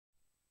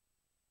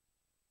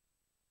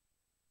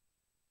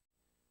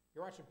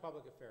You're watching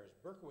Public Affairs.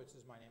 Berkowitz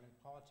is my name and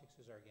politics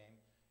is our game.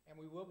 And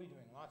we will be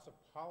doing lots of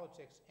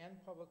politics and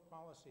public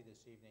policy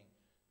this evening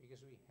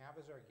because we have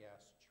as our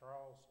guest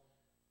Charles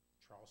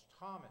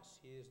Thomas.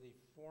 He is the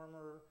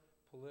former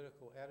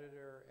political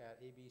editor at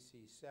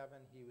ABC7.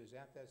 He was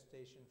at that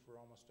station for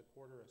almost a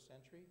quarter of a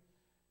century.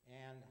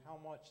 And how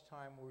much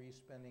time were you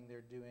spending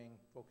there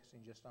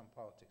focusing just on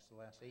politics? The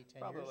last 8, 10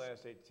 years? Probably the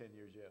last 8 to 10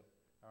 years, yeah.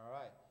 All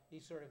right.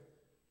 He sort of,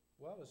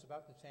 well, it was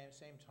about the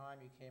same time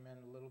you came in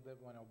a little bit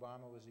when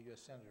Obama was a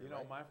U.S. Senator, You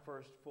know, right? my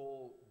first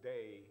full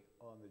day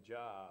on the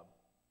job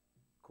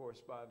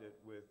corresponded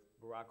with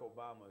Barack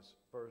Obama's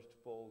first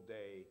full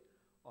day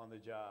on the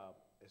job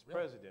as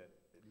president.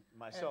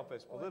 Myself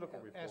as political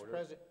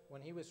reporter.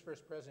 When he was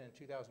first president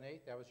in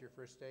 2008, that was your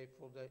first day,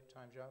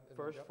 full-time job?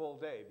 First full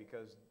day,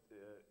 because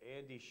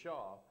Andy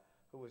Shaw,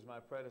 who was my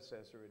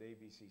predecessor at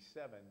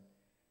ABC7,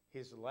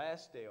 his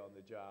last day on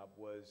the job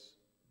was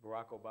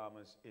Barack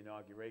Obama's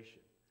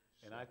inauguration.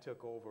 And I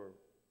took over,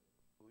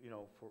 you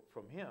know,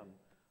 from him,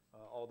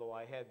 although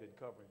I had been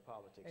covering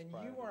politics And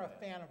prior you to are a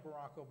that. fan of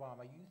Barack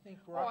Obama. You think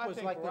Oh, Barack I was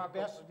think like Barack the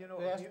best, you know,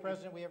 best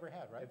president we ever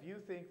had, right? If you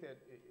think that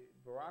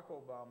Barack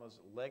Obama's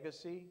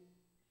legacy,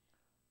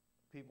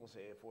 people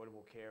say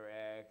Affordable Care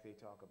Act, they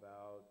talk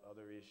about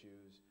other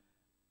issues.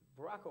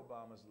 Barack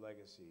Obama's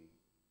legacy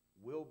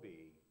will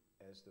be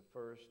as the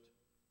first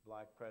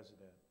black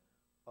president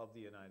of the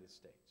United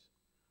States,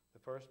 the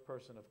first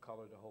person of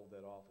color to hold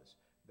that office.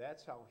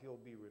 That's how he'll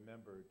be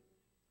remembered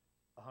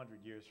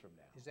 100 years from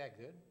now. Is that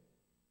good?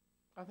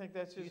 I think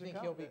that's his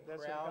accomplishment. Do you think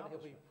that's he'll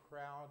be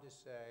proud to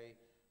say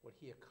what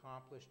he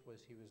accomplished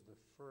was he was the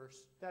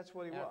first That's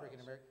what he African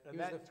was. American? And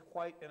that's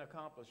quite an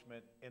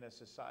accomplishment in a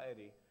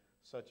society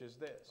such as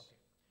this. Okay.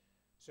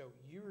 So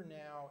you're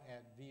now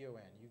at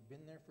WVON. You've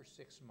been there for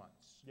 6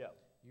 months. Yeah.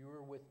 You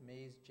were with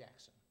Mays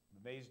Jackson.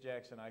 Mays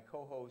Jackson, I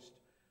co-host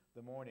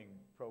the morning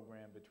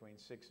program between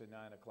 6 and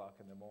 9 o'clock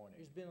in the morning.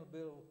 There's been a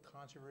little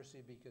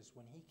controversy because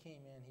when he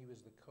came in, he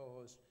was the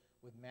co-host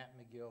with Matt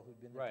McGill, who'd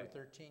been there for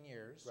 13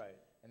 years. Right.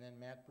 And then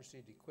Matt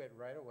proceeded to quit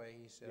right away.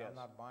 He said, I'm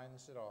not buying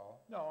this at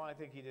all. No, I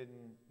think he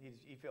didn't,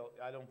 he felt,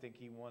 I don't think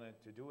he wanted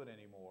to do it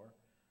anymore.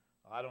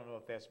 I don't know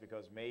if that's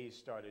because Mays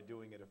started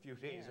doing it a few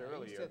days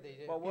earlier. He said they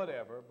did. But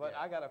whatever. But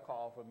I got a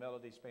call from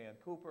Melody Spann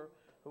Cooper,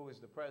 who is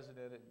the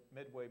president at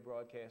Midway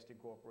Broadcasting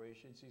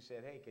Corporation. She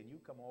said, hey, can you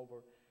come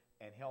over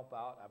and help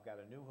out? I've got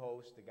a new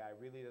host. The guy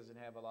really doesn't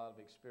have a lot of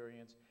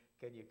experience.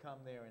 Can you come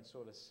there and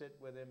sort of sit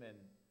with him? And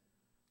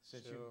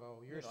since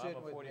I'm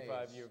a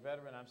 45-year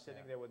veteran, I'm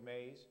sitting there with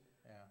Mays.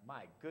 Yeah.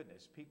 My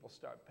goodness, people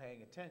start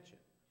paying attention.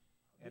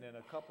 And in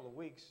a couple of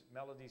weeks,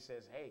 Melody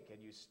says, hey,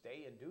 can you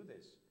stay and do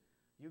this?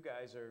 You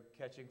guys are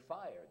catching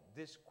fire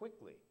this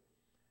quickly.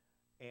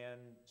 And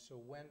so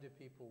when do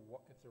people,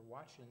 if they're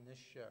watching this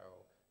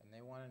show and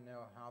they want to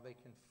know how they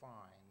can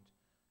find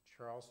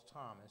Charles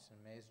Thomas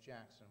and Mays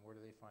Jackson, where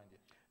do they find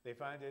it? They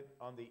find it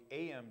on the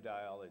AM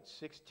dial at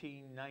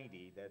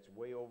 1690. That's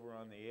way over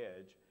on the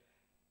edge.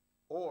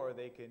 Or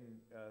they can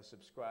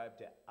subscribe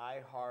to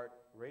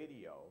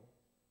iHeartRadio,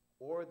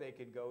 or they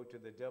can go to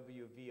the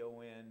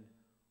WVON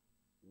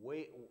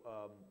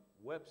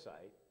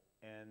website,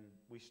 and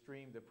we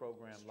stream the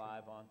program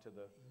live onto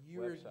the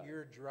website.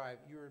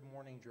 Your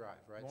morning drive,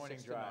 right? Morning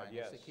 6 to drive, 9.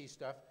 yes. That's the key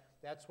stuff.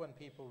 That's when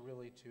people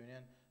really tune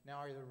in. Now,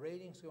 are the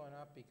ratings going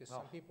up? Because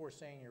some people were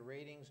saying your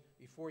ratings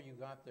before you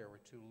got there were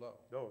too low.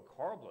 No,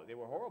 horrible. They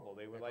were horrible.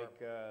 They were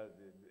like,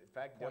 in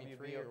fact,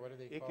 0.3 or what do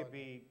they call it could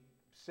be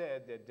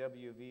said that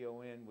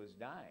WVON was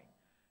dying.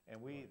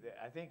 And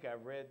I think I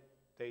read,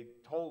 they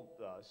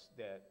told us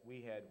that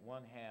we had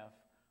 1/2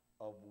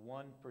 of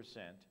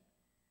 1%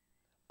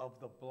 of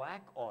the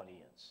black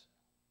audience.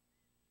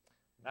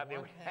 I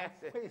mean,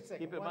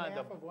 keep in mind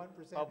of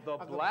the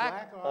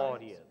black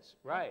audience,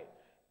 right?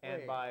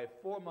 And by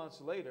 4 months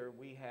later,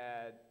 we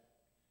had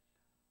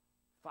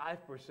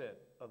 5%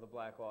 of the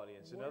black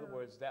audience. In other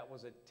words, that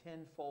was a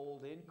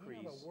tenfold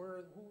increase. Yeah,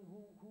 but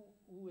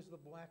who is the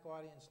black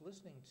audience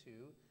listening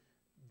to?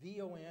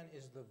 VON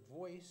is the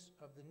voice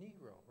of the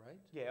Negro, right?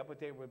 Yeah,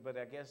 but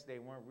I guess they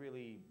weren't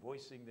really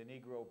voicing the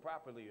Negro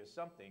properly or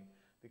something,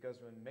 because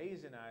when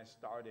Mays and I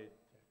started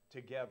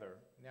together,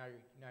 now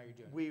you're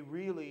doing we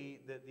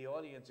really, the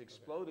audience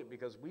exploded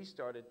because we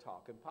started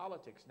talking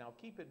politics. Now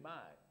keep in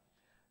mind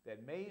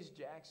that Mays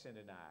Jackson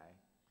and I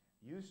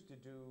used to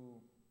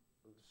do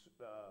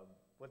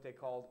what they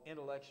called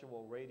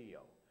intellectual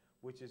radio,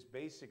 which is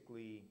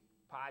basically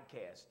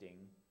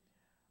podcasting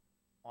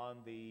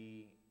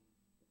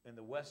in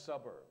the west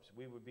suburbs.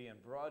 We would be in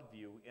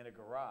Broadview in a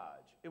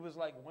garage. It was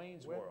like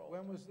Wayne's World.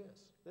 When was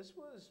this? This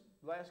was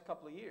last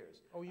couple of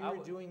years. Oh, you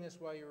were doing this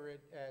while you were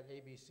at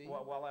ABC?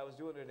 While I was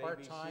doing it at ABC.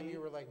 Part-time, you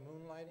were like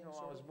moonlighting? No,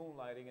 I was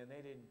moonlighting, and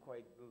they didn't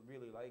quite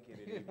really like it at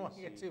ABC. You didn't want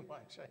to get too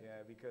much.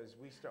 Yeah, because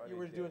we started... You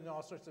were doing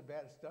all sorts of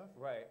bad stuff?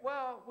 Right.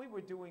 Well, we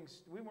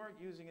weren't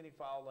using any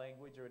foul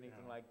language or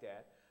anything like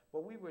that,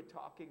 but we were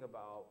talking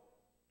about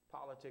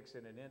politics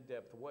in an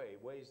in-depth way,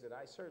 ways that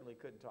I certainly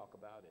couldn't talk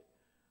about it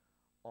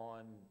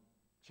on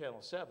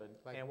Channel 7.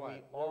 Like and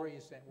what? What were you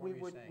saying?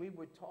 We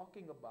were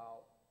talking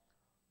about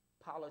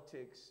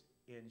politics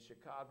in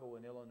Chicago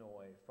and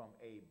Illinois from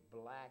a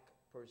black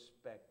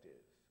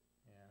perspective.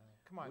 Yeah.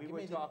 Come on, We give were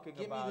me talking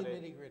give about me the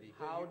it. nitty-gritty.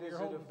 How does You're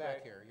it holding back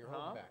affect- here. You're Huh?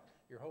 holding back.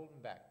 You're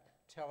holding back.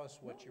 Tell us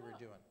what No, you were no.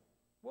 doing.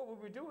 What we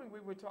were doing, we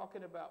were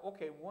talking about,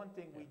 okay, one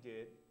thing we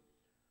did,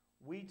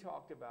 we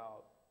talked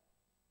about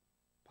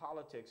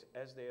politics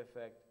as they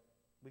affect,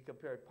 we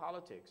compared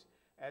politics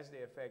as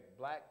they affect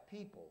black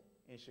people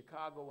in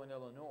Chicago and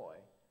Illinois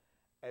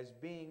as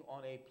being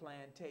on a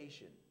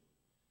plantation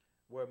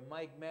where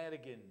Mike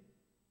Madigan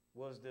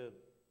was the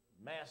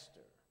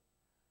master,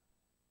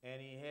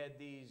 and he had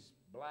these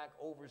black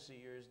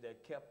overseers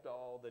that kept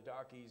all the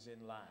darkies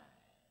in line.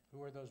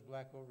 Who are those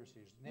black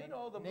overseers? You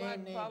know, the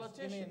black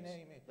politicians.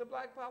 The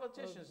black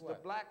politicians, the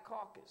black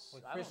caucus.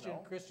 Like I don't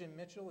know. Christian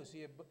Mitchell, is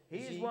he a?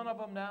 He's one of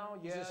them now.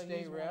 He's a Yeah, state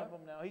he's one rep? of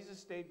them now. He's a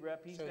state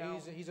rep. He's So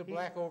down. he's a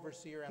black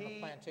overseer on the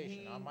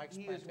plantation, on Mike's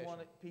He plantation. is one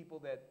of the people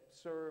that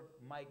serve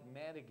Mike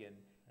Madigan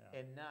Yeah.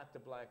 and not the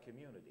black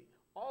community.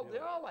 Really?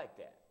 They're all like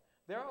that.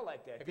 They're all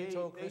like that. Have you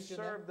told They Christian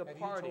serve that? the Have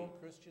party. you told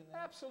Christian that?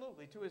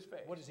 Absolutely, to his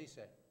face. What does he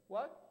say?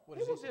 What? What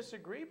He does will he say?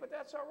 disagree, but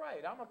that's all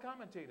right. I'm a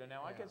commentator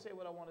now. I Yeah. can say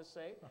what I want to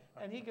say,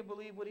 and he can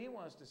believe what he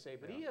wants to say,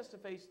 but he has to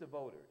face the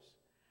voters.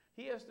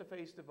 He has to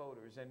face the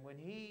voters, and when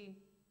he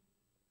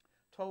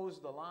toes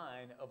the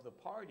line of the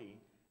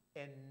party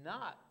and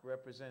not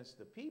represents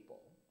the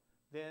people,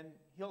 then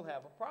he'll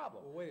have a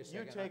problem. Well, wait a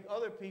second. You take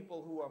other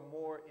people who are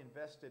more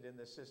invested in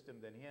the system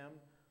than him,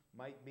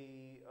 might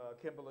be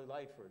Kimberly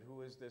Lightford,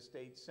 who is the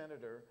state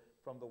senator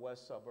from the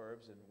west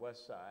suburbs and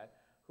west side,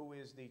 who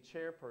is the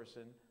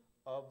chairperson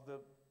of the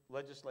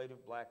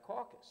Legislative Black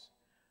Caucus.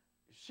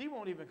 She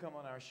won't even come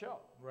on our show.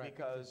 Right,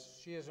 because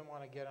she doesn't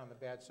want to get on the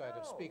bad side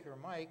of No. Speaker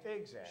Mike.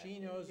 Exactly. She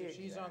knows if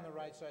she's on the Exactly.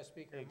 right side of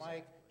Speaker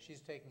Mike,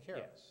 she's taken care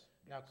of. Yes.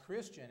 Now,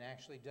 Christian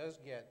actually does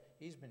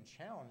he's been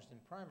challenged in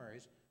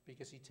primaries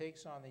because he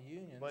takes on the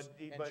unions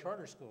and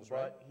charter schools,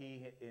 right? But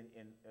he,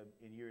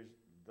 in years,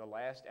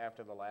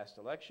 after the last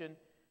election,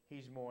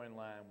 he's more in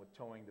line with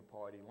towing the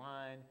party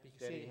line Because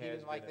than he he has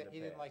didn't like been that. in He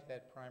the didn't past. like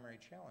that primary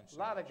challenge. A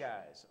lot of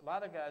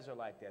guys are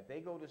like that. They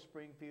go to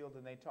Springfield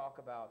and they talk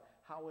about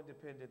how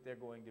independent they're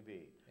going to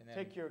be. And then-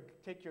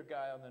 Take your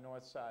guy on the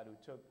north side who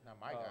took. Not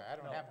my guy. I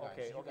don't have guys.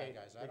 Okay, You got okay.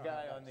 guys. I The don't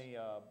guy have on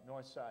guys. the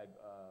north side,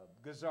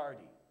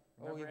 Gazzardi.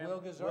 Oh, Remember him? Will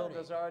Gazzardi. Will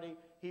Gazzardi.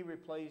 He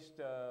replaced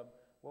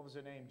what was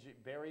her name?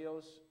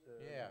 Barrios.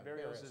 Yeah,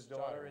 Barrios' Barrios'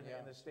 daughter daughter, in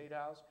yeah. the state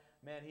house.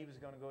 Man, he was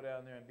going to go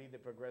down there and be the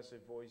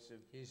progressive voice of.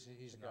 He's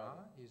you know,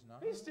 not. He's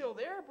not. He's still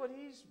there, but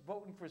he's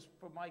voting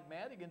for Mike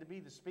Madigan to be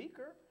the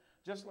speaker,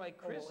 just like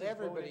Oh, Chris well, is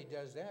everybody voting.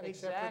 does that,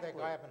 except for that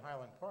Exactly. guy up in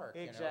Highland Park.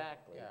 you know?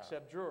 Exactly, Yeah.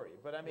 except Drury.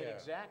 But I mean, Yeah.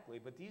 exactly.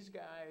 But these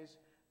guys,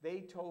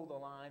 they toe the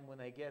line when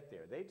they get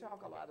there. They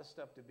talk a lot of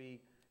stuff to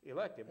be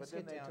elected, but Let's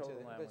then get they down toe to the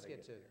the, line let's when they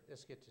get get to there.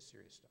 let's get to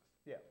serious stuff.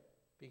 Yeah.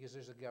 Because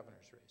there's a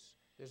governor's race.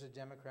 There's a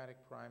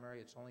Democratic primary.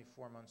 It's only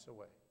 4 months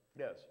away.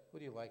 Yes. Who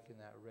do you like in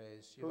that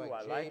race? Who do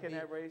I like in JB?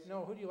 that race?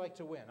 No, who do you like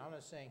to win? I'm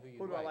not saying who you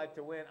Who do I like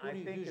to win? Who I do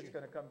you- think who's it's your-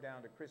 going to come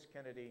down to Chris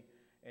Kennedy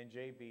and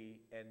JB.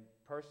 And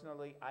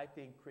personally, I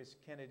think Chris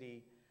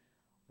Kennedy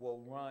will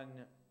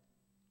run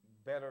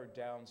better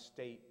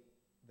downstate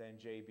than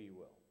JB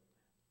will.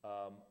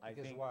 I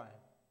Because think why?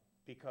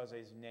 because of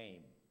his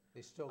name.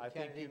 They still I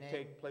think Kennedy you name?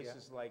 take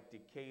places like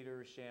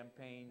Decatur,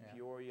 Champaign, Yeah.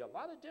 Peoria, a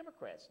lot of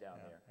Democrats down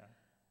Yeah, there. yeah.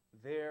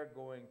 They're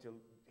going to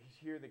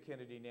hear the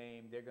Kennedy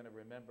name. They're going to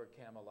remember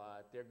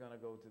Camelot. They're going to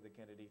go to the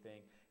Kennedy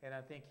thing. And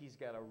I think he's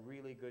got a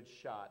really good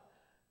shot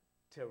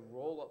to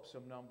roll up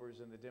some numbers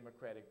in the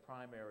Democratic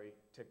primary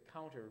to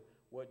counter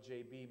what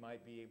JB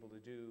might be able to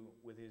do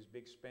with his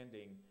big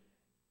spending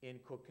in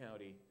Cook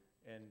County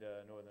and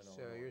northern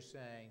So Illinois. you're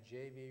saying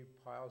JB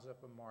piles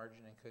up a margin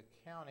in Cook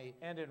County,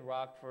 And in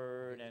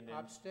Rockford and in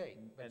upstate,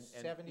 but and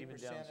 70% even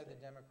of the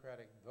downstate.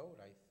 Democratic vote,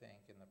 I think,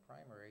 in the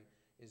primary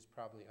is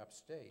probably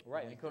upstate.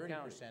 Right, Only in Cook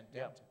County. 30%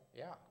 Yeah. downtown.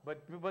 Yeah.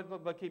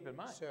 But keep in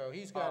mind, So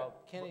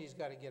Kennedy's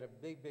got to get a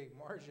big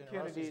margin. or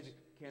else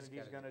Kennedy's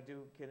gotta- going to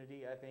do,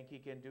 Kennedy, I think he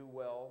can do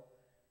well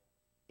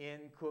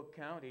in Cook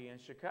County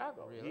and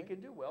Chicago. He Really? can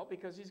do well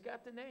because he's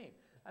got the name.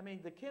 I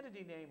mean, the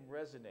Kennedy name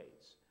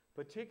resonates,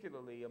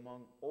 particularly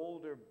among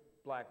older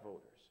black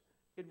voters.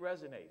 It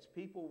resonates.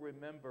 People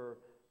remember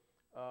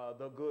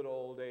the good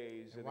old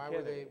days. And of why the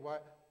were they,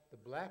 Kennedys. the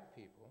black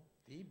people,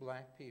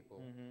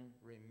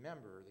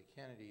 remember the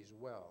Kennedys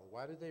well?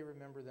 Why did they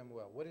remember them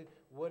well?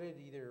 What did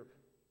either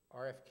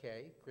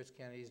RFK, Chris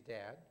Kennedy's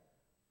dad,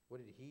 what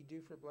did he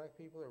do for black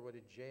people, or what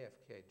did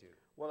JFK do?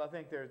 Well, I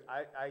think there's,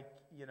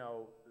 you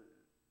know,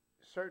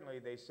 certainly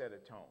they set a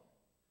tone.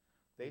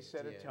 They They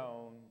set a did.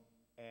 tone,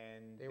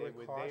 and They were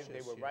they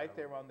cautious, were you right know.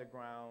 there on the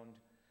ground.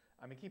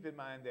 I mean, keep in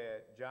mind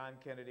that John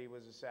Kennedy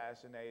was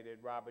assassinated,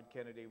 Robert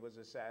Kennedy was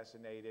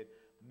assassinated,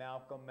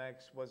 Malcolm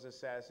X was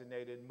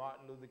assassinated,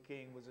 Martin Luther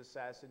King was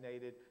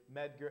assassinated,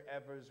 Medgar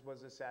Evers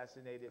was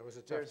assassinated. It was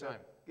a tough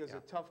time. It was Yeah.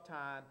 a tough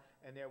time,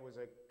 and there was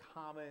a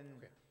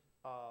common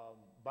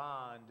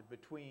bond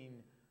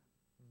between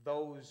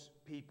those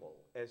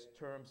people as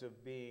terms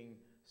of being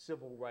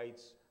civil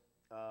rights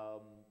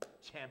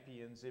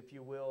champions, if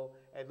you will.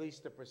 At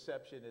least the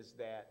perception is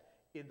that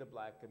in the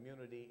black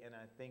community, and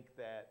I think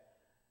that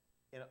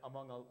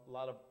among a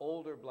lot of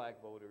older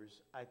black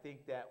voters, I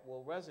think that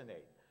will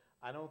resonate.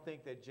 I don't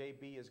think that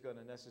JB is going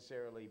to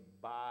necessarily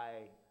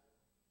buy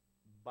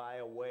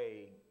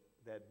away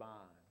that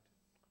bond.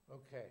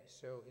 Okay,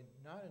 so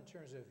not in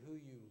terms of who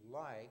you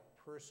like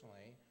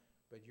personally,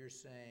 but you're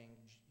saying,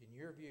 in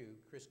your view,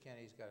 Chris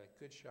Kennedy's got a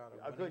good shot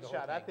of winning the whole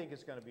thing. I think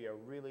it's going to be a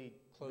really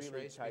Close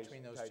race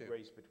between those two.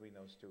 race between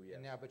those two, yes.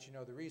 And now, but you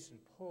know, the recent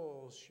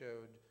polls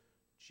showed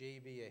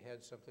JB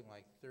ahead something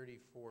like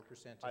 34%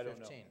 to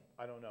 15.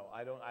 I don't know.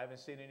 I haven't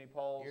seen any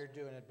polls. You're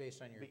doing it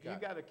based on your But gut.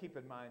 you got to keep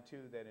in mind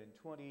too that in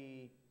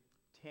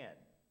 2010,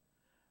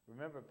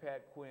 remember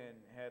Pat Quinn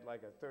had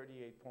like a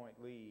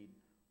 38-point lead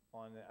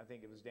on, I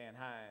think it was Dan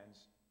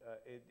Hines,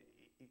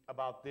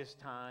 about this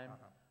time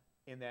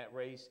in that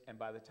race, and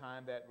by the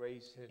time that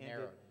race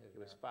ended, it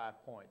was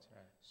 5 points.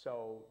 Right.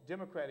 So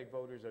Democratic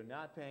voters are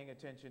not paying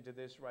attention to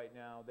this right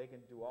now. They can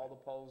do all the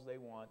polls they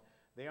want.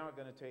 They aren't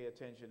going to pay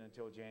attention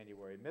until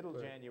January. Middle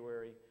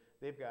January,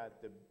 they've got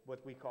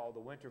what we call the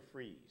winter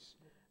freeze.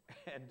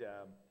 And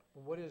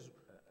what is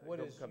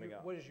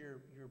your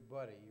your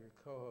buddy, your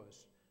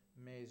co-host,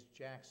 Mays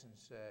Jackson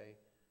say?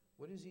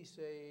 What does he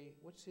say?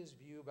 What's his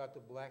view about the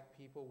black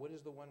people? What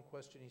is the one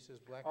question he says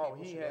black people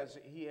should have?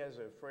 He has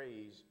a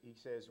phrase. He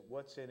says,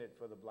 "What's in it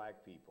for the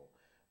black people?"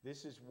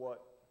 This is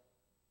what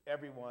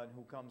everyone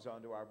who comes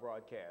onto our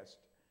broadcast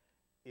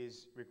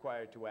is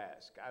required to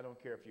ask. I don't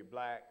care if you're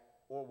black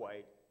or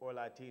white or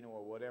Latino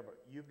or whatever.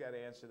 You've got to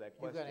answer that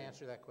question. You've got to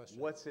answer that question.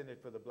 What's in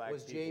it for the black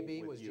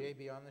people? Was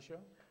JB on the show?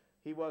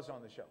 He was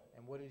on the show.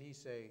 And what did he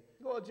say?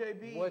 Well,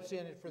 JB... What's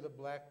in it for the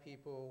black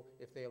people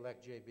if they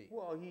elect JB?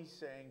 Well, he's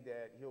saying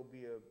that he'll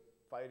be a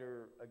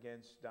fighter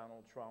against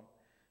Donald Trump.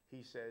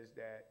 He says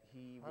that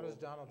How does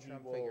Donald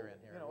Trump figure in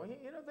here?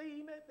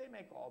 They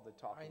make all the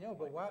talking. I know,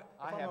 but if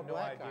I I'm have a no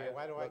black idea. guy,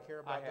 why do I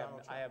care about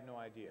Donald Trump? I have no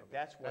idea. Okay.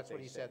 That's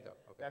what he said, though.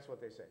 Okay. That's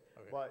what they say.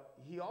 Okay. But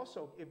he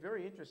also,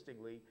 very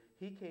interestingly,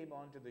 he came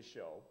onto the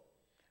show.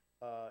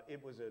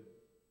 It was a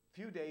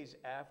few days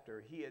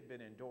after he had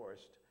been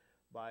endorsed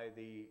by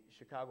the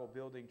Chicago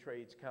Building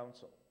Trades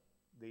Council,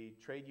 the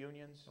trade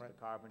unions, right.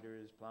 The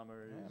carpenters,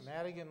 plumbers.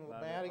 Yeah, Madigan's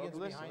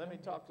listen, behind let me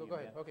him. talk to you, Go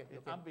ahead. man. Okay.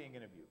 I'm being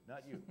interviewed,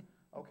 not you.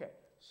 Okay,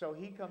 so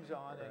he comes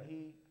on and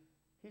he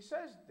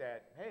says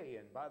that, hey,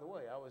 and by the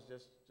way, I was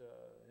just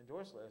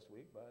endorsed last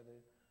week by the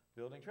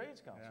Building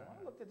Trades Council.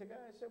 Yeah. I looked at the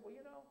guy and said, well,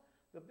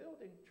 the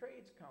Building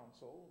Trades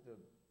Council, the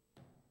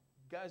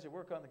guys that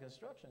work on the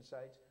construction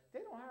sites, they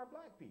don't hire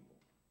black people.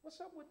 What's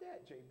up with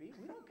that, JB?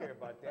 We don't care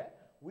about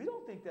that. We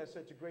don't think that's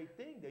such a great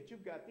thing that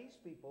you've got these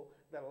people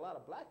that a lot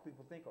of black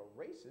people think are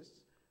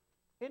racists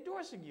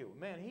endorsing you.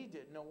 Man, he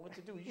didn't know what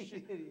to do.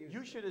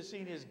 You should have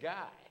seen his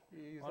guy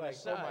He's on like,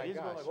 his side. oh my He's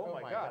gosh, going like, oh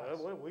my God,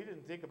 gosh. we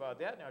didn't think about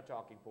that in our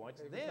talking points.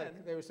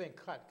 They were saying,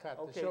 cut, the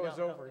okay, show is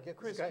over. Get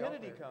Chris this guy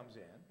Kennedy out there. comes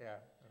in, Yeah.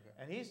 Okay.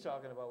 and he's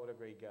talking about what a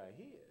great guy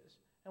he is.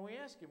 And we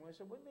asked him, we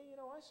said, well, man,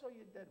 I saw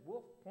you that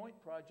Wolf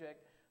Point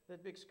project,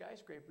 that big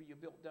skyscraper you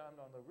built down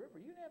on the river.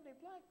 You didn't have any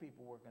black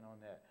people working on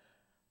that.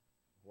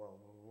 Well,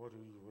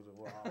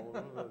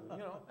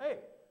 hey,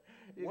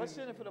 what's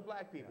in it for the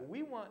black people?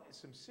 We want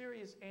some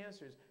serious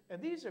answers,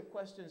 and these are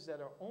questions that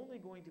are only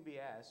going to be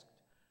asked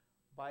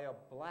by a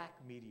black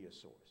media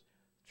source.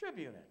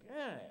 Tribune, they're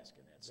not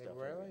asking that stuff.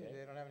 Really?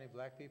 They don't have any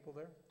black people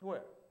there?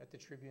 Where? At the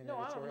Tribune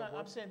No, editorial board?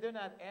 I'm saying they're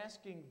not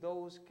asking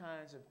those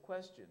kinds of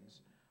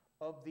questions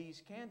of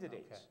these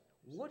candidates.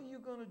 Okay. What are you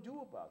going to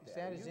do about that?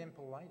 That is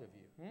impolite of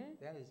you.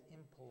 That is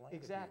impolite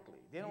Exactly. of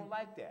you. They don't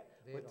like that.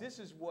 But don't. this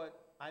is what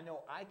I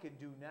know I can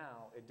do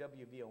now at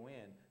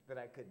WVON that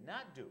I could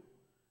not do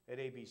at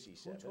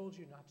ABC7. Who told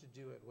you not to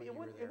do it when you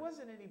were there? It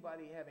wasn't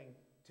anybody having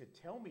to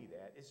tell me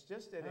that. It's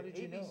just that How at did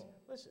you ABC, know?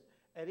 listen,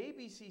 at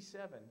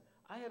ABC7,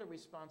 I had a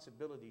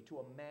responsibility to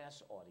a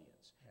mass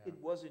audience. Yeah. It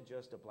wasn't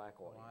just a black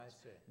audience. Oh, I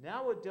see.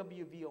 Now at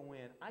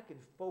WVON, I can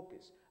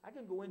focus. I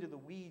can go into the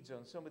weeds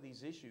on some of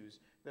these issues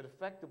that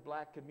affect the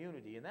black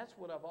community, and that's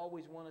what I've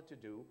always wanted to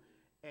do.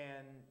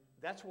 And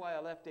that's why I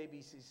left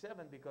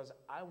ABC7, because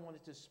I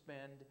wanted to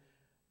spend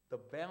the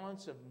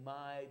balance of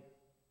my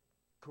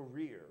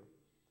career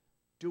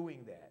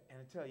doing that. And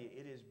I tell you,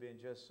 it has been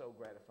just so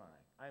gratifying.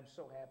 I'm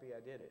so happy I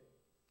did it.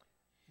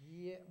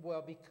 Yeah,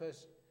 well,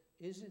 because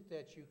is it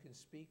that you can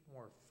speak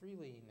more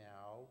freely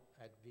now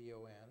at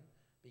VON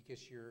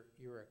because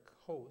you're a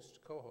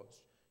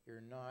co-host,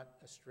 you're not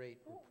a straight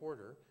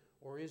reporter,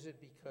 or is it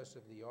because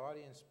of the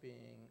audience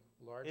being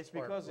large It's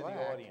part because black? of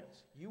the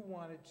audience. You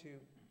wanted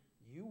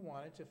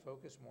to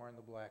focus more on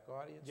the black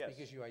audience Yes.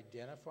 because you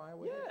identify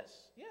with it?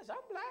 Yes, I'm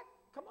black.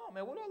 Come on,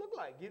 man, what do I look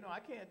like? I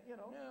can't,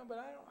 No, but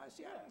I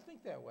don't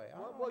think that way.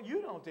 Well,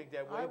 you don't think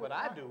that way, but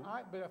I do.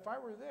 But if I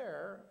were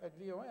there at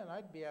VON,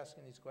 I'd be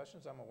asking these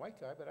questions. I'm a white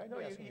guy, but I'd No,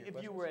 be asking these if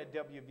questions. you were at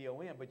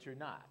WVON, but you're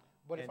not.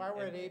 But if I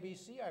were at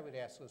ABC, I would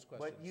ask those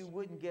questions. But you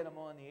wouldn't get them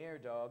on the air,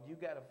 dog. You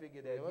got to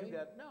figure that. Really?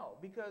 No,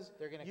 because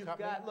They're gonna you've cut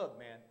me? got. Look,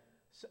 man,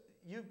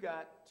 you've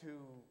got to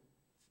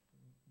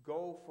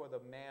go for the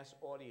mass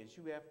audience.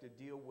 You have to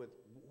deal with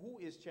who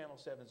is Channel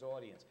 7's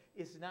audience.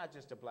 It's not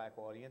just a black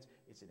audience.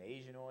 It's an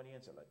Asian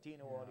audience, a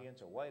Latino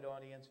audience, a white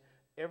audience,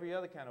 every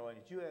other kind of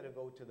audience. You have to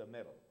go to the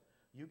middle.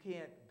 You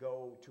can't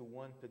go to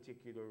one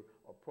particular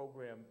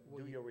program,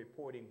 do your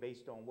reporting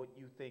based on what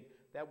you think.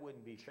 That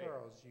wouldn't be fair.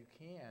 Charles, you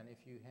can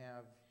if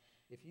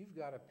you've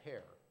got a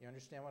pair. You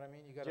understand what I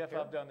mean? You got Jeff, a pair?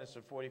 I've done this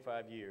for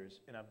 45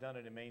 years, and I've done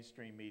it in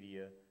mainstream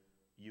media.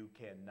 You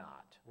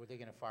cannot. Were they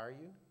going to fire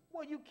you?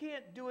 Well, you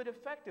can't do it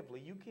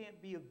effectively. You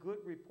can't be a good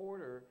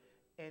reporter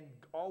and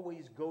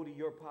always go to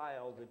your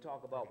pile to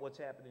talk about what's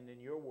happening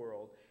in your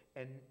world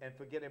and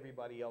forget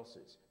everybody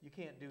else's. You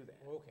can't do that.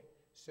 Okay,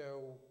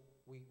 so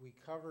we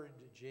covered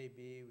JB,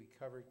 we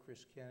covered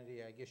Chris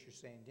Kennedy. I guess you're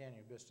saying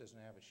Daniel Biss doesn't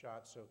have a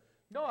shot, so.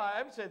 No, I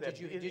haven't said that.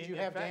 Did you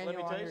have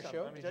Daniel on your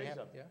show? Let me tell you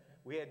something. Yeah.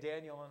 We had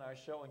Daniel on our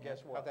show, and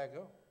guess what? How'd that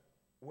go?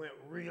 Went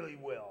really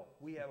well.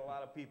 We had a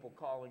lot of people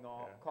calling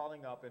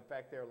up. In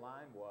fact, their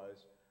line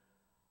was,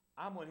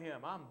 I'm with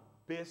him. I'm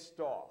pissed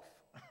off.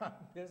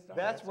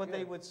 That's what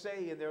they would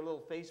say in their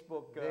little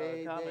Facebook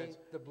comments.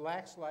 The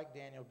blacks like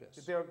Daniel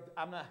Biss.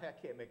 I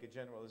can't make a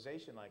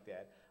generalization like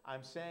that.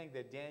 I'm saying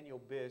that Daniel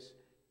Biss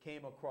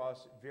came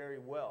across very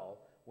well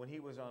when he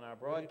was on our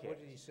broadcast. What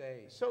did he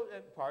say? So,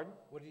 pardon?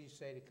 What did he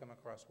say to come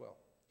across well?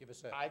 Give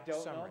us a I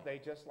don't summary. know. They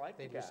just liked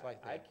the guy. Just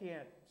liked I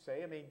can't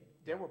say. I mean,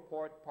 there were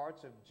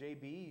parts of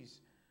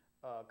JB's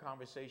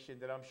conversation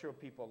that I'm sure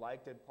people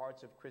liked, and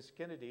parts of Chris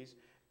Kennedy's,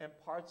 and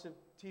parts of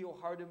Theo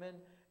Hardiman,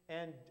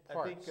 and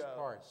parts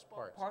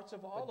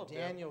of all of them.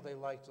 Daniel, they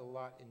liked a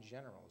lot in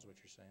general, is what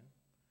you're saying.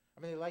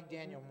 I mean, they like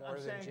Daniel more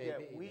than JB. I'm saying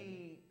that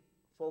we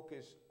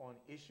focus on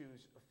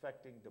issues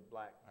affecting the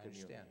black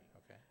community. I understand.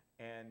 Okay.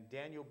 And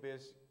Daniel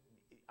Biss,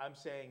 I'm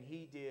saying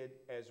he did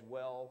as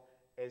well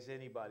as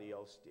anybody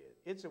else did.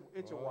 It's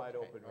a wide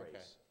open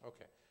race.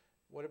 Okay.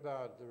 What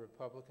about the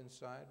Republican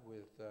side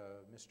with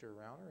Mr.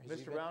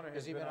 Rauner?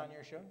 Has he been on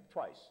your show?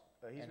 Twice.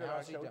 He's been on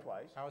our show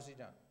twice. How has he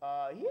done?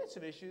 He had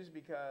some issues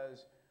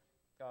because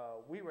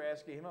we were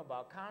asking him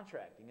about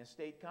contracting and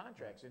state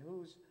contracts and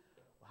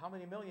how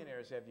many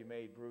millionaires have you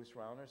made, Bruce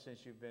Rauner,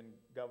 since you've been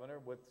governor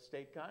with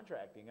state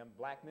contracting and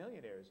black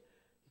millionaires?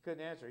 He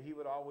couldn't answer. He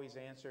would always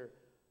answer,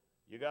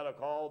 you got to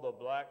call the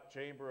Black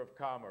Chamber of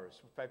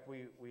Commerce. In fact,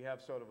 we have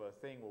sort of a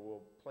thing where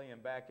we'll play him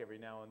back every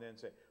now and then,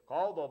 say,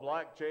 call the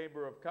Black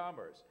Chamber of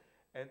Commerce.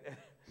 And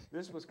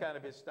this was kind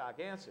of his stock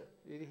answer.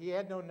 He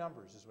had no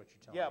numbers, is what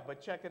you're telling me. Yeah,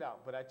 but check it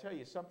out. But I tell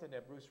you, something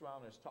that Bruce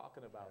Rauner is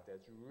talking about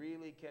that's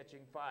really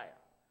catching fire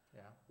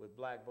with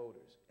black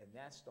voters, and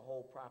that's the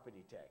whole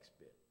property tax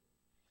bit.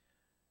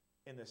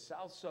 In the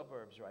south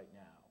suburbs right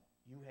now,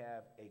 you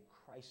have a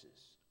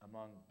crisis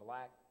among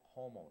black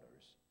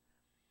homeowners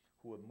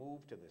who have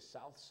moved to the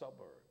south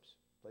suburbs,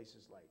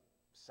 places like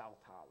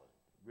South Holland,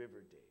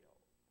 Riverdale,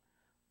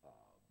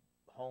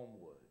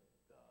 Homewood,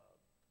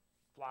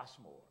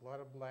 Flossmoor. A lot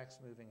of blacks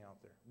moving out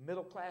there.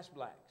 Middle-class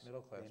blacks.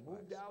 Middle-class blacks. They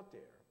moved out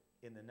there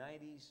in the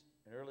 90s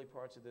and early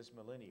parts of this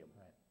millennium.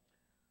 Right.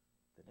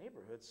 The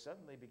neighborhoods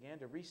suddenly began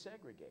to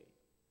resegregate.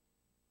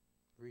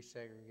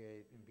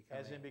 Resegregate and become.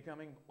 As in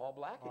becoming all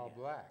black again. All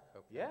black,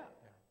 okay.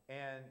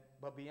 Yeah.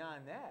 But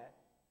beyond that,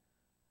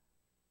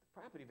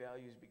 the property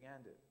values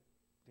began to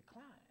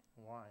decline.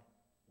 Why?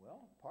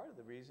 Well, part of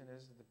the reason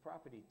is that the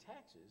property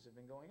taxes have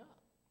been going up.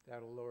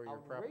 That'll lower your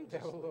property.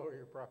 That'll lower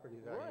your property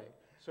value. Right.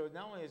 So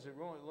not only is it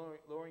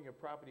lowering your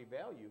property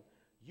value,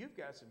 you've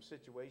got some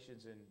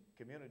situations in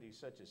communities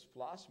such as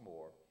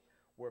Flossmoor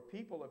where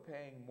people are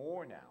paying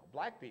more now,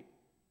 black people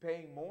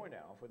paying more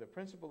now for the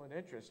principal and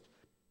interest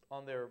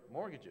on their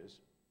mortgages,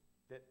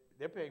 that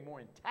they're paying more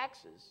in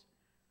taxes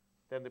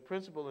than the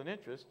principal and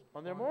interest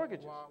on their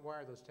mortgages. Why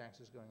are those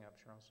taxes going up,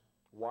 Charles?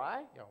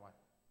 Why? Yeah, why?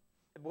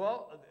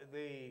 Well,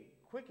 the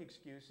quick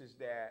excuse is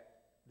that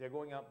they're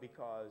going up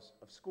because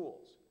of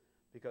schools,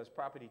 because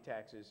property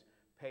taxes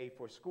pay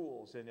for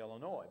schools in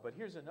Illinois. But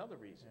here's another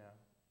reason.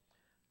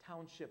 Yeah.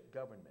 Township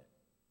government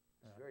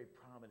is very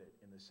prominent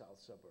in the south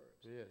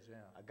suburbs. It is,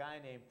 yeah. A guy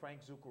named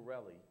Frank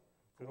Zuccarelli,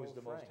 who was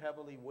the most Frank.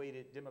 heavily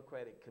weighted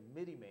Democratic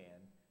committee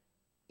man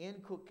in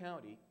Cook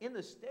County, in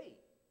the state,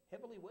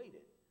 heavily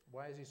weighted.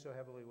 Why is he so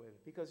heavily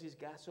weighted? Because he's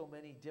got so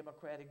many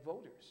Democratic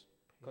voters.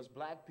 Because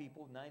black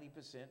people,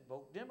 90%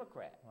 vote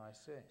Democrat. Oh, I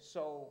see.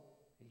 So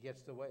he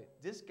gets the weight.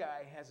 this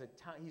guy has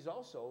he's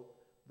also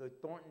the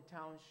Thornton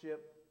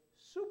Township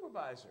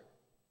supervisor.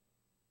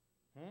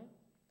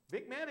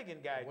 Big Madigan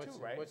guy too,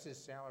 right? What's his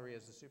salary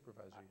as a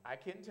supervisor? I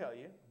can't tell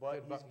you,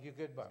 but Good bucks.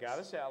 he's got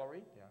a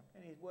salary. Yeah.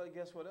 And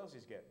guess what else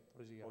he's getting?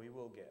 What does he get? Oh, he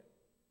will get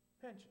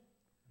pension.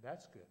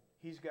 That's good.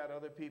 He's got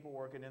other people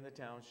working in the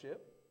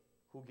township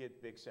who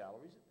get big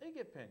salaries. They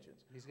get pensions.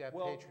 He's got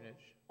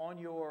patronage. On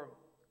your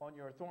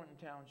Thornton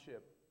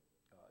Township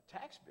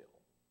tax bill,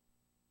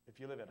 if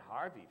you live in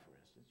Harvey, for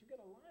instance, you get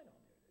a line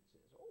on there that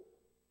says, "Oh,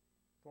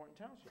 Thornton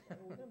Township, I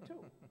owe them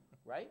too,"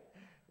 right?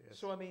 Yes.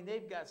 So I mean,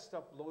 they've got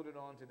stuff loaded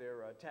onto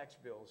their tax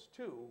bills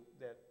too.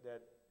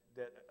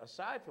 That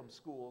aside from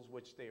schools,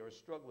 which they are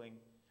struggling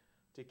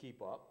to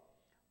keep up,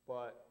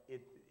 but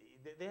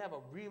they have a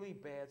really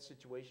bad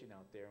situation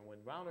out there. And when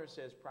Rauner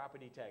says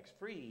property tax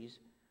freeze,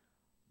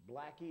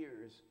 black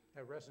ears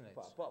It resonates.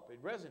 pop up.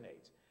 It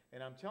resonates.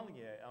 And I'm telling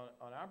you,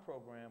 on our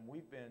program,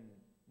 we've been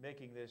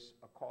making this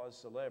a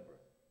cause célèbre.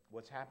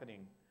 What's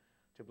happening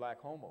to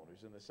black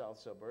homeowners in the south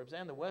suburbs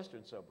and the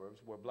western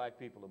suburbs, where black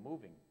people are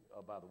moving,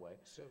 by the way.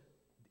 So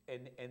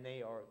And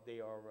they are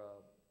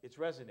it's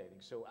resonating.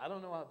 So I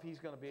don't know if he's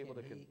going to be able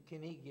to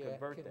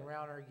convert that. Can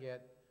Rauner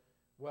get,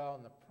 well,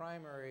 in the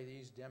primary,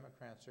 these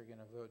Democrats are going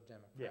to vote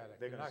Yeah, Democratic.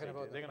 they're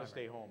going to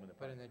stay stay home in the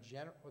But primary. in the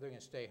general, well, they're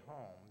going to stay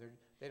home.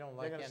 They don't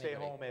They're like going to anybody.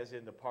 stay home as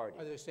in the party.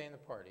 Or they stay in the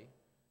party,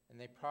 and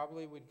they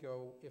probably would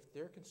go, if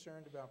they're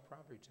concerned about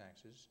property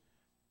taxes,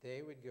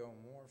 they would go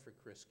more for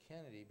Chris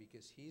Kennedy,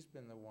 because he's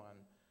been the one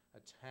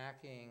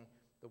attacking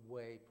the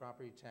way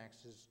property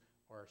taxes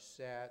are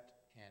set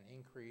and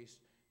increased.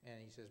 And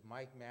he says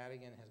Mike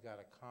Madigan has got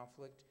a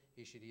conflict.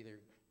 He should either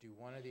do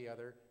one or the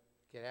other,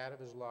 get out of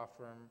his law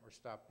firm or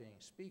stop being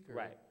speaker.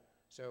 Right.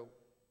 So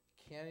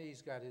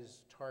Kennedy's got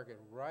his target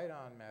right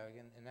on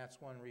Madigan, and that's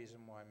one reason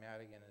why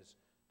Madigan is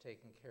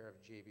taking care of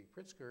J.B.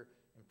 Pritzker,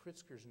 and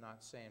Pritzker's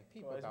not saying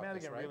people Well, is about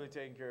Madigan this, right? really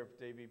taking care of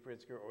J.B.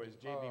 Pritzker, or is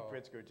J.B. Oh.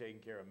 Pritzker taking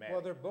care of Madigan?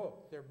 Well, they're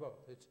both. They're both.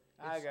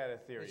 I got a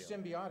theory. It's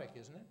on that. symbiotic,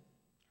 isn't it?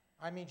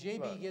 I mean, J.B.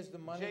 Look, gives the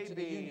money to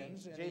the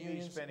unions, and the JB's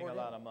unions spending a support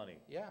lot him. of money.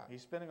 Yeah.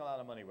 He's spending a lot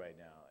of money right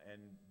now,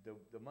 and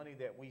the money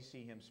that we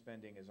see him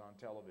spending is on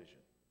television.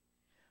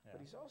 Yeah.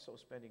 But he's also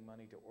spending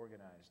money to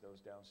organize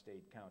those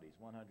downstate counties,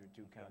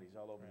 102 Okay. counties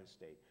all over Right. the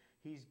state.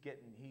 He's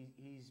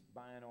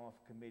buying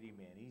off committee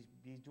men.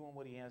 He's doing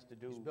what he has to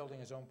do. He's building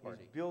his own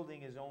party. He's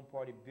building his own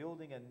party,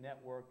 building a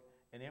network,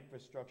 an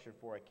infrastructure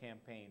for a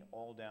campaign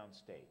all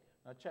downstate.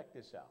 Now check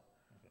this out.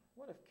 Okay.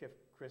 What if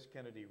Chris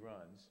Kennedy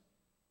runs?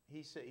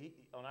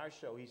 On our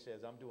show, he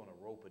says, I'm doing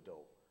a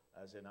rope-a-dope.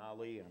 As in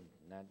Ali, I'm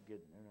not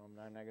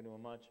going to do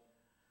much.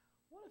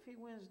 What if he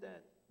wins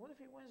that? What if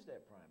he wins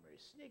that primary?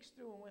 Sneaks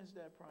through and wins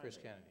that primary. Chris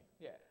Kennedy.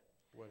 Yeah.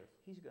 What if?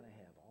 He's going to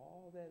have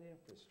all that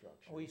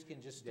infrastructure. Oh, he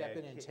can just step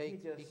in and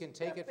He can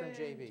take it from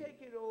JB.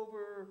 Take it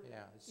over.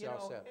 Yeah, it's You know,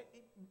 self-set.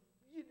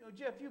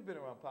 Jeff, you've been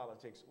around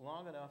politics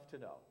long enough to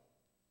know.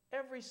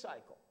 Every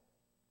cycle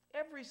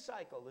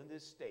in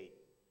this state,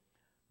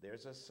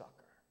 there's a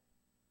sucker.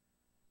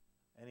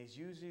 And he's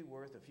usually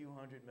worth a few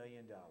 $100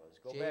 million.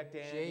 Go back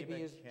to Andy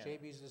McKenna.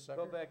 JB's the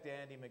sucker? Go back to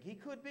Andy McKenna. He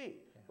could be.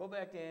 Yeah. Go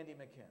back to Andy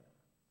McKenna.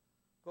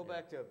 Go Yeah.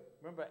 back to,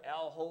 remember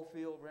Al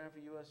Hofield ran for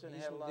U.S. and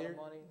had a lot of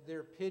money?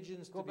 They're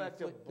pigeons Go to be back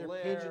to fleeced.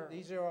 Blair.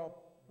 These are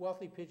all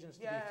wealthy pigeons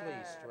to be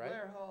fleeced, right?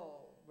 Blair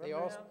Hull. They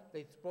Remember all,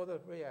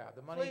 him?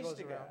 the money goes Fleeced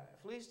the around. guy.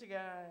 Fleeced the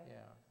guy. Yeah,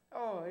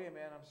 Oh, hey,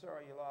 man, I'm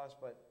sorry you lost,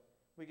 but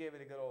we gave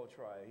it a good old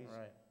try. He's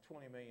right,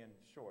 20 million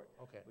short.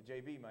 okay. But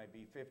JB might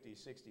be 50,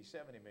 60,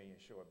 70 million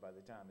short by the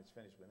time it's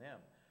finished with him.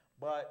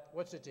 But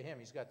What's it to him?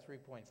 He's got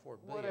 3.4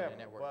 billion whatever. in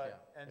net worth,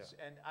 But,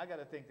 yeah. and I got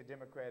to think the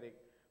Democratic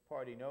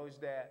Party knows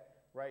that.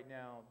 Right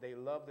now, they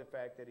love the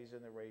fact that he's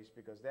in the race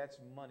because that's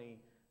money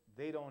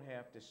they don't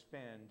have to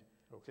spend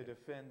to Okay.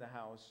 defend the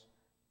House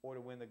or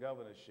to win the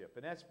governorship.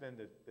 And that's been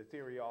the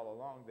theory all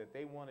along, that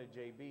they wanted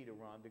JB to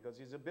run because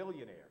he's a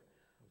billionaire.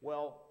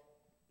 Well,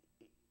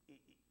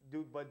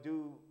 but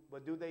do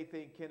they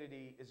think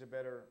Kennedy is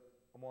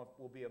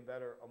will be a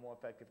more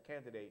effective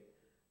candidate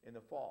in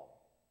the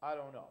fall? I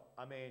don't know.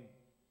 I mean,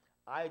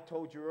 I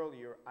told you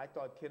earlier, I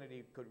thought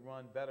Kennedy could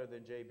run better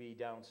than JB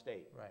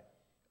downstate. Right.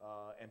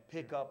 And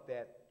pick up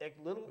that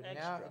little But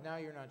extra. now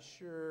you're not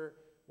sure,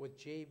 with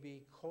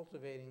JB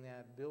cultivating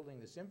that, building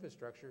this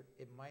infrastructure,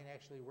 it might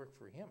actually work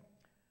for him.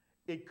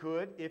 It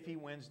could if he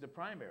wins the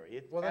primary.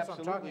 It Well, that's what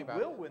I'm talking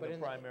absolutely about. will win But the in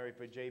the- primary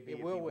for JB It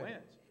if will he win.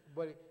 wins.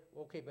 But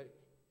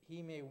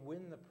he may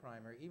win the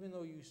primary, even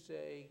though you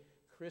say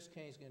Chris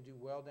Kennedy's going to do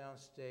well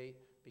downstate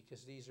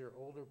because these are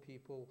older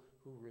people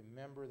who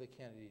remember the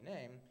Kennedy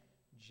name.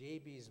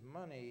 JB's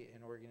money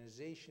and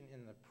organization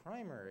in the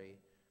primary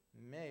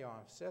may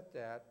offset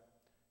that.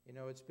 You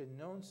know, it's been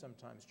known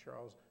sometimes,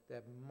 Charles,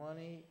 that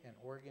money and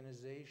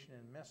organization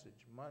and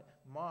message,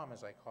 MOM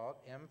as I call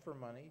it, M for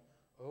money,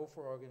 O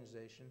for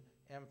organization,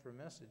 M for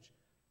message,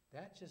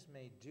 that just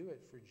may do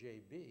it for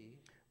JB.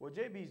 Well,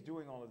 JB's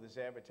doing all of this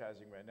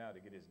advertising right now to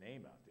get his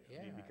name out there.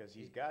 I mean, Yeah. because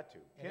he's got to.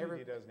 And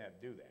Kennedy doesn't have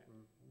to do that.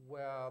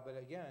 Well, but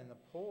again, in the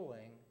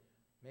polling,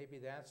 maybe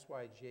that's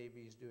why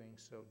JB's doing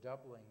so,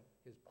 doubling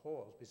his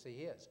polls, because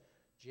he is.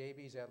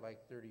 JB's at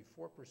like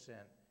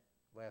 34%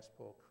 last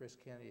poll, Chris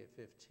Kennedy at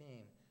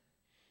 15.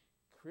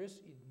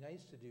 Chris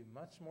needs to do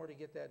much more to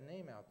get that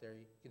name out there.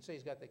 You can say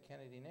he's got the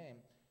Kennedy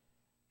name.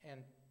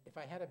 And if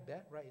I had a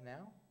bet right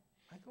now,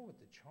 I go with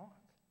the chalk.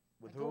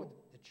 With I go who?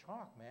 with the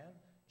chalk, man.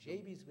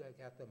 JB's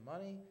got the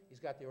money, he's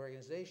got the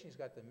organization, he's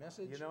got the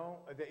message.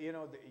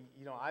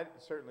 I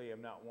certainly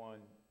am not one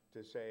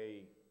to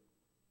say,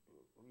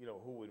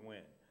 who would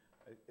win.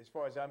 As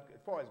far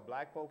as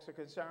black folks are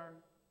concerned,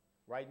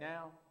 right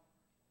now,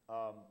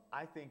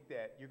 I think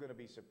that you're going to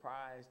be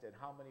surprised at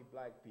how many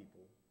black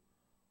people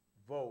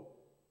vote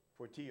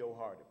for T.O.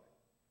 Hardeman.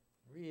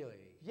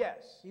 Really?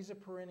 Yes. He's a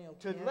perennial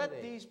To candidate.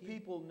 let these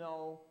people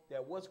know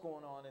that what's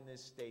going on in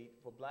this state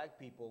for black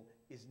people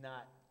is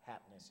not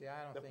happening. See,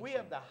 I don't think We so.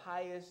 have the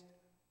highest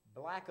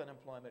black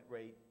unemployment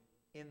rate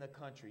in the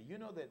country. You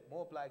know that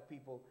more black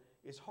people,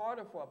 it's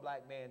harder for a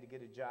black man to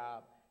get a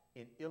job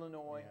in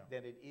Illinois Yeah.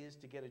 than it is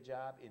to get a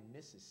job in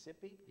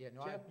Mississippi. Yeah,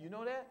 no, Jeff, you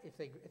know that? If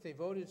they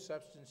voted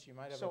substance, you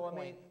might have So, a I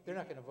point. mean, They're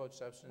not going to vote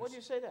substance. Why do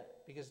you say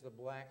that? Because the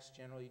blacks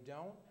generally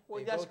don't. Well,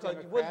 They that's vote because,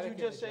 what did Democratic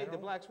you in just say? The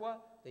general. blacks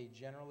what? They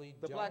generally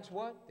The don't. blacks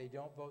what? They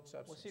don't vote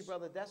Well, substance. see,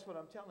 brother, that's what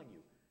I'm telling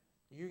you.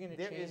 You're going to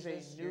There change is a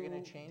this? You're going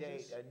new to change day,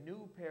 this? a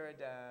new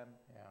paradigm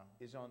Yeah.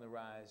 is on the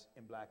rise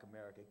in black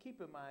America.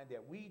 Keep in mind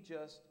that we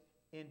just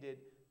ended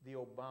the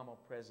Obama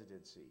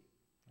presidency,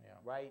 Yeah.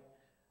 right?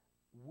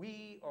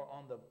 We are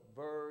on the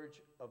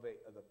verge of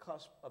the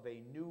cusp of a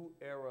new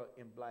era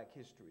in black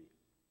history.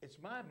 It's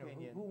my You know,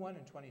 opinion. who won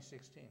in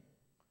 2016?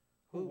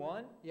 Who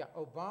won? Yeah,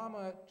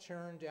 Obama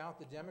turned out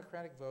the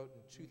Democratic vote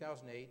in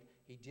 2008.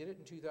 He did it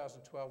in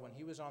 2012 when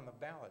he was on the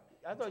ballot.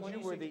 I In thought you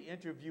were 26 the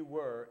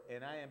interviewer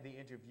and I am the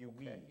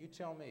interviewee. Okay, you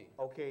tell me.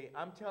 Okay,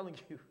 I'm telling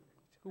you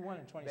Who won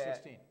in that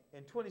 2016?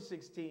 in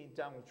 2016,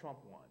 Donald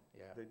Trump won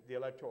Yeah. the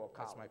Electoral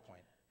College. That's my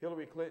point.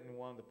 Hillary Clinton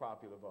won the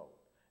popular vote.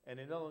 And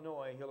in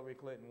Illinois, Hillary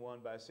Clinton won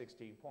by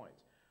 16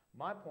 points.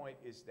 My point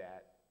is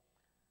that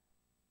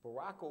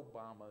Barack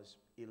Obama's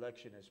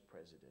election as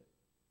president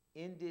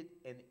ended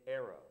an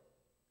era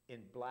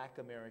in black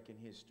American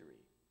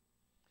history.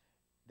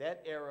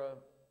 That era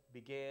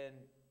began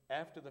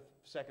after the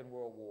Second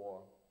World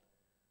War.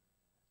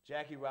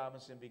 Jackie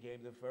Robinson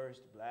became the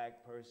first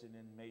black person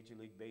in Major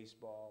League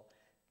Baseball.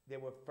 There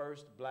were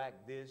first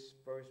black this,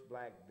 first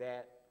black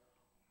that,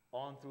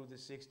 on through the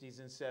 60s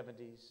and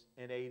 70s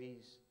and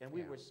 80s, and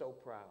we Yeah. were so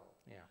proud.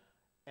 Yeah.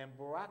 And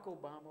Barack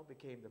Obama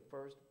became the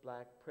first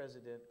black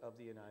president of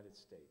the United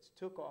States.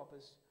 Took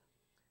office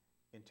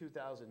in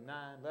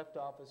 2009, left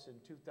office in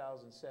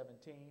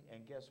 2017,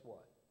 and guess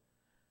what?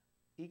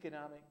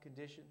 Economic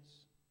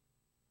conditions,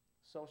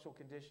 social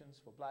conditions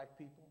for black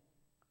people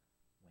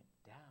went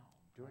down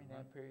during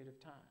that period of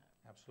time.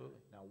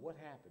 Absolutely. Now, what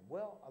happened?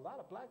 Well, a lot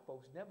of black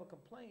folks never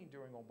complained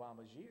during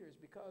Obama's years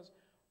because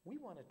we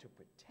wanted to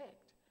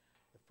protect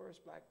the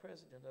first black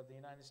president of the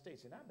United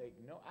States. And I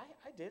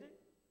did it.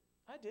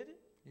 I did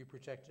it. You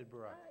protected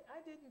Barack.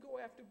 I didn't go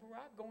after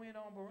Barack, go in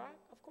on Barack.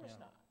 Of course Yeah.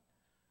 not.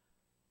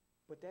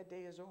 But that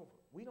day is over.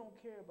 We don't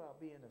care about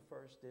being the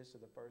first this or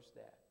the first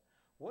that.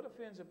 What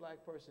offends a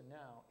black person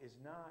now is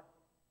not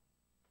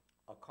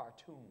a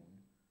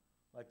cartoon,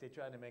 like they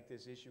tried to make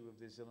this issue of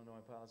this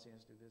Illinois Policy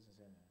Institute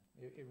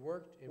business. It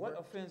worked. What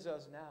offends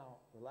us now,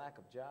 the lack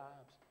of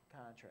jobs,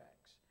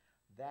 contracts.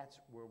 That's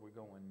where we're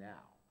going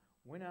now.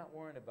 We're not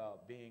worrying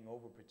about being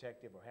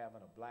overprotective or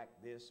having a black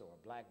this or a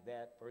black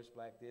that, first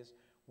black this.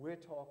 We're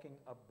talking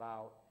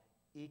about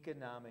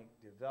economic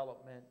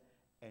development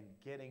and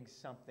getting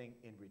something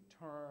in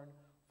return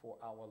for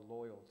our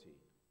loyalty.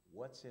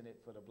 What's in it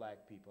for the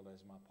black people,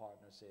 as my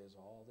partner says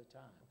all the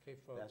time. Okay,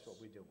 folks. That's what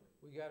we're doing.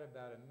 We got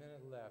about a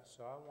minute left,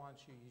 so I want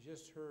you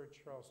just heard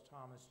Charles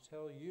Thomas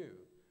tell you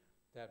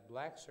that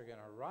blacks are going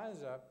to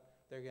rise up,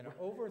 they're going to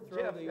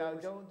overthrow Jeff, the... now,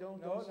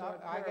 don't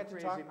start I get to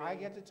talk. paraphrasing I me.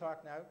 get to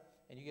talk now,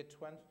 and you get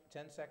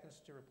 10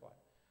 seconds to reply.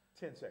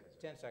 10 seconds.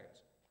 10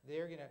 seconds.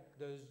 They're going to,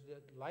 those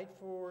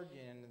Lightford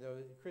and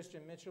the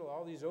Christian Mitchell,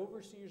 all these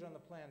overseers on the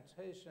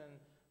plantation,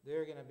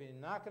 they're going to be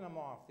knocking them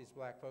off, these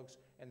black folks,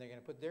 and they're going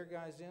to put their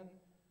guys in.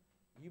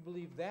 You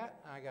believe that?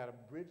 I got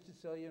a bridge to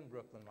sell you in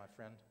Brooklyn, my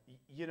friend.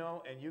 You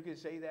know, and you can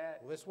say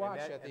that. Let's watch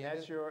and that, at the and end.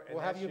 that's your, We'll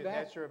have you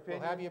back. That's your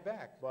opinion. We'll have you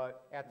back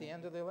But at the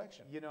end of the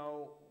election. you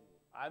know,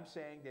 I'm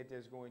saying that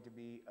there's going to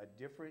be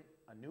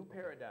a new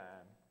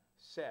paradigm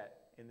set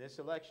in this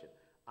election.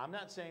 I'm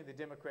not saying the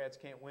Democrats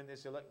can't win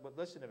this election, but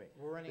listen to me.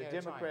 We're running The out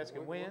of time. Democrats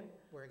can win,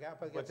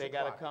 but they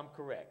got to come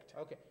correct.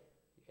 Okay.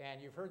 And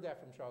you've heard that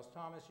from Charles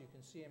Thomas. You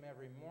can see him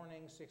every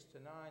morning, 6 to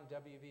 9,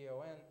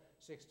 WVON,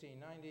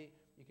 1690.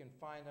 You can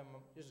find him,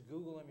 just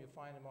Google him, you'll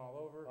find him all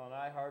over. On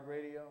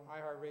iHeartRadio.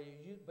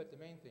 iHeartRadio. But the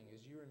main thing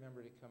is you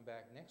remember to come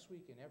back next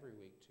week and every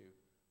week to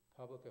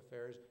Public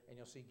Affairs, and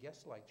you'll see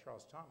guests like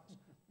Charles Thomas.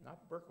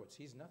 Not Berkowitz,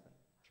 he's nothing.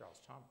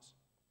 Charles Thomas,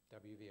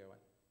 WVON.